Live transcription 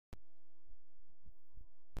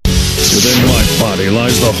Within my body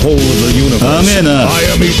lies the whole of the universe. I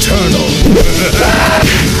am eternal.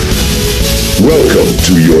 Welcome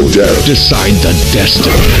to your death. Decide the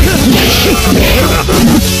destiny.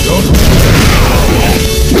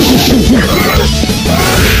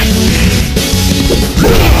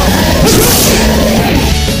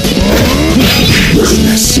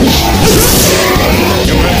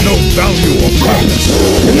 You have no value or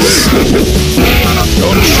purpose.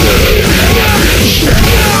 Don't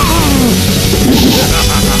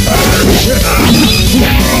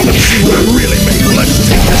see what I really made. Let's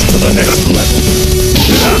take this to the next level.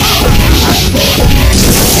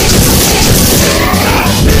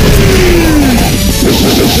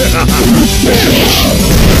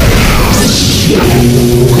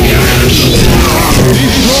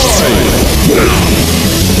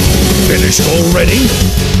 Finished already?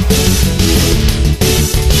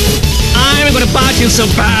 I'm gonna bite you so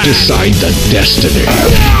bad. Decide the destiny.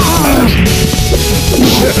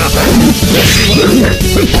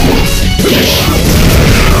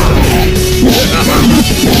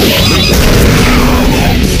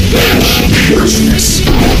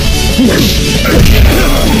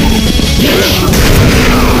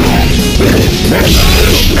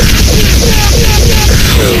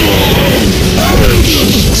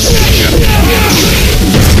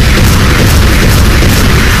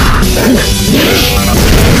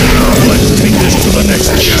 Let's take this to the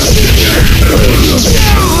next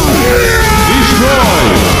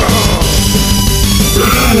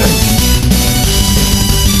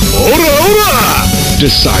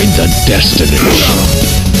Decide the destiny.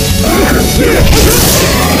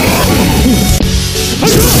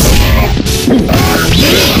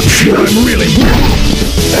 I'm really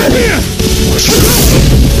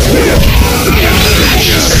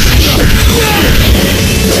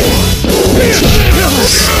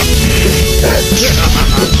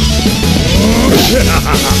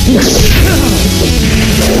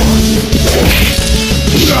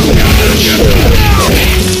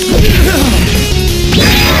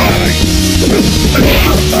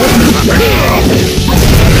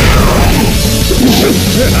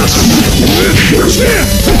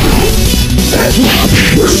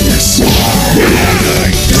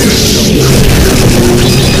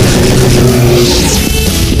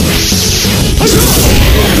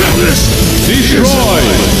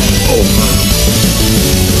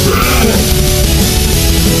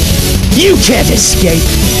You can't escape.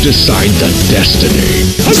 Decide the destiny.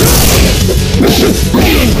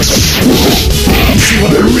 see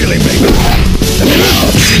what I really made.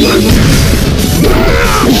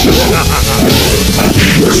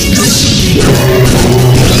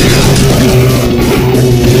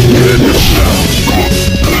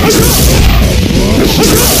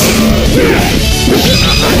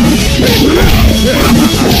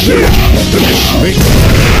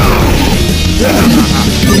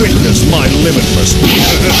 Witness my limitless.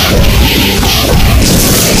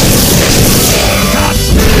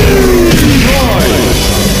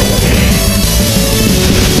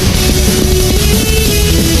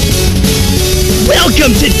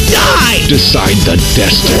 Welcome to die. Decide the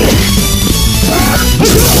destiny.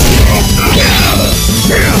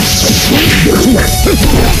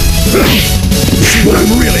 See what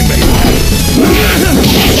I'm really made of.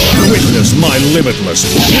 Witness my limitless.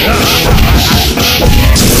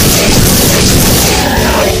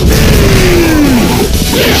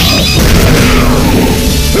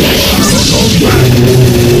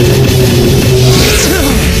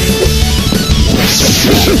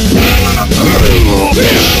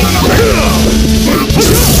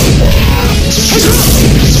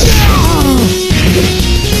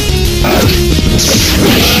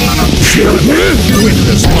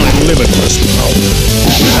 Witness my limitless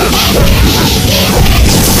power.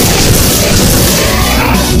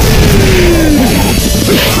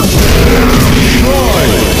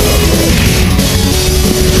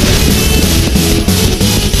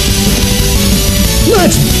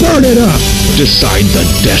 Let's burn it up. Decide the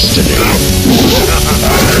destiny.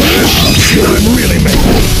 I'm really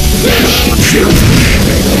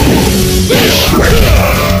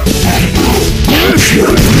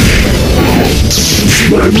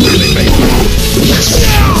I'm really made.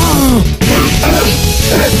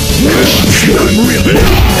 I'm really.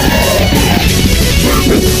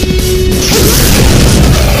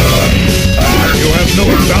 You have no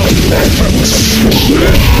value or purpose.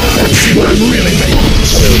 See what I'm really made.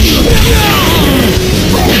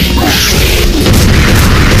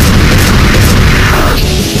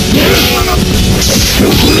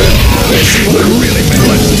 See what I'm really made.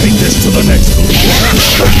 Let's take this to the next group.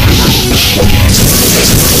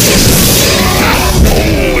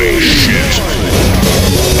 Holy shit!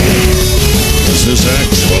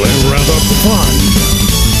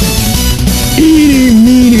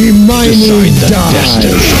 the Die.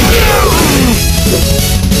 destiny.